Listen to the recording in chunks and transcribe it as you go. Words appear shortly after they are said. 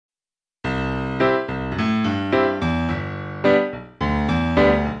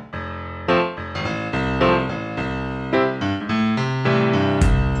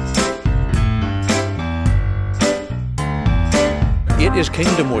is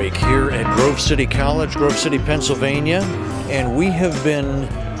Kingdom Week here at Grove City College, Grove City, Pennsylvania, and we have been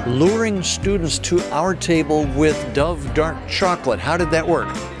luring students to our table with Dove Dark Chocolate. How did that work?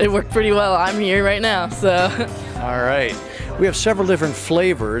 It worked pretty well. I'm here right now, so. All right. We have several different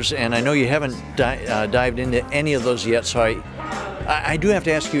flavors, and I know you haven't dived into any of those yet, so I do have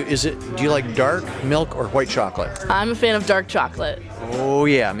to ask you, do you like dark, milk, or white chocolate? I'm a fan of dark chocolate. Oh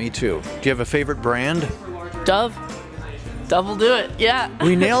yeah, me too. Do you have a favorite brand? Dove. Dove will do it, yeah.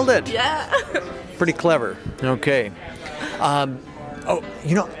 We nailed it. Yeah. Pretty clever. Okay. Oh,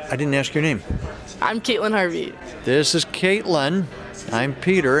 you know, I didn't ask your name. I'm Caitlin Harvey. This is Caitlin. I'm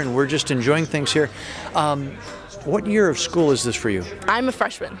Peter, and we're just enjoying things here. What year of school is this for you? I'm a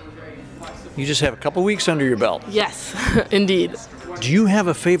freshman. You just have a couple weeks under your belt. Yes, indeed. Do you have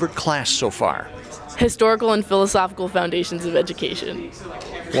a favorite class so far? Historical and Philosophical Foundations of Education.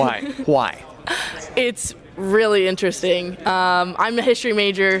 Why? Why? It's really interesting. I'm a history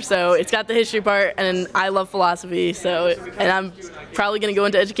major, so it's got the history part, and I love philosophy, and I'm probably going to go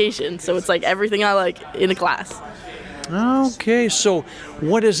into education, so it's like everything I like in a class. Okay, so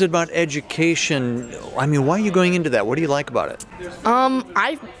what is it about education? I mean, why are you going into that? What do you like about it?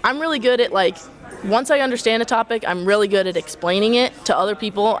 I'm really good at, like, once I understand a topic, I'm really good at explaining it to other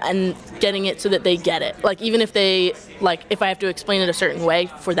people and getting it so that they get it. Like, even if if I have to explain it a certain way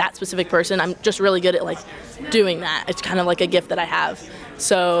for that specific person, I'm just really good at, like, doing that. It's kind of like a gift that I have.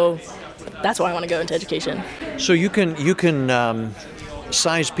 So that's why I want to go into education. So you can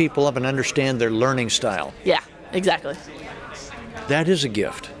size people up and understand their learning style. Yeah, exactly. That is a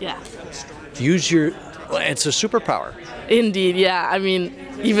gift. Yeah. It's a superpower. Indeed, yeah. I mean,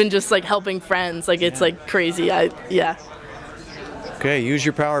 even just like helping friends, like it's like crazy. Yeah. Okay, use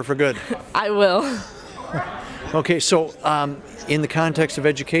your power for good. I will. Okay, so in the context of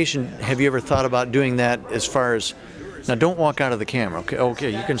education, have you ever thought about doing that as far as, now don't walk out of the camera, okay,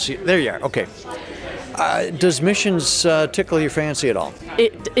 you can see, there you are, okay. Does missions tickle your fancy at all?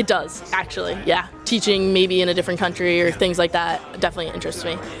 It does, actually, yeah. Teaching maybe in a different country or things like that definitely interests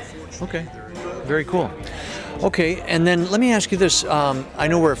me. Okay, very cool. Okay, and then let me ask you this. I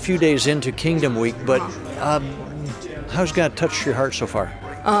know we're a few days into Kingdom Week, but how's God touched your heart so far?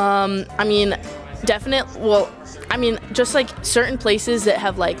 I mean, just like certain places that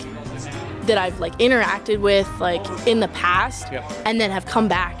have that I've interacted with in the past, yeah. And then have come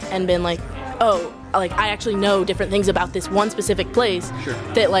back and been like, oh, I actually know different things about this one specific place. Sure.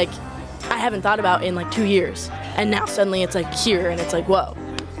 That I haven't thought about in 2 years, and now suddenly it's here, and it's whoa.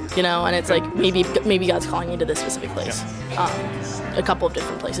 You know, and it's maybe God's calling me to this specific place. Yeah. A couple of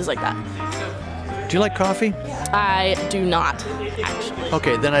different places like that. Do you like coffee? I do not, actually.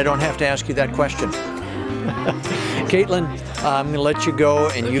 Okay, then I don't have to ask you that question. Caitlin, I'm going to let you go,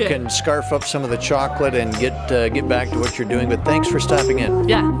 and Okay. You can scarf up some of the chocolate and get back to what you're doing, but thanks for stopping in.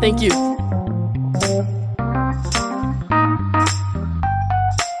 Yeah, thank you.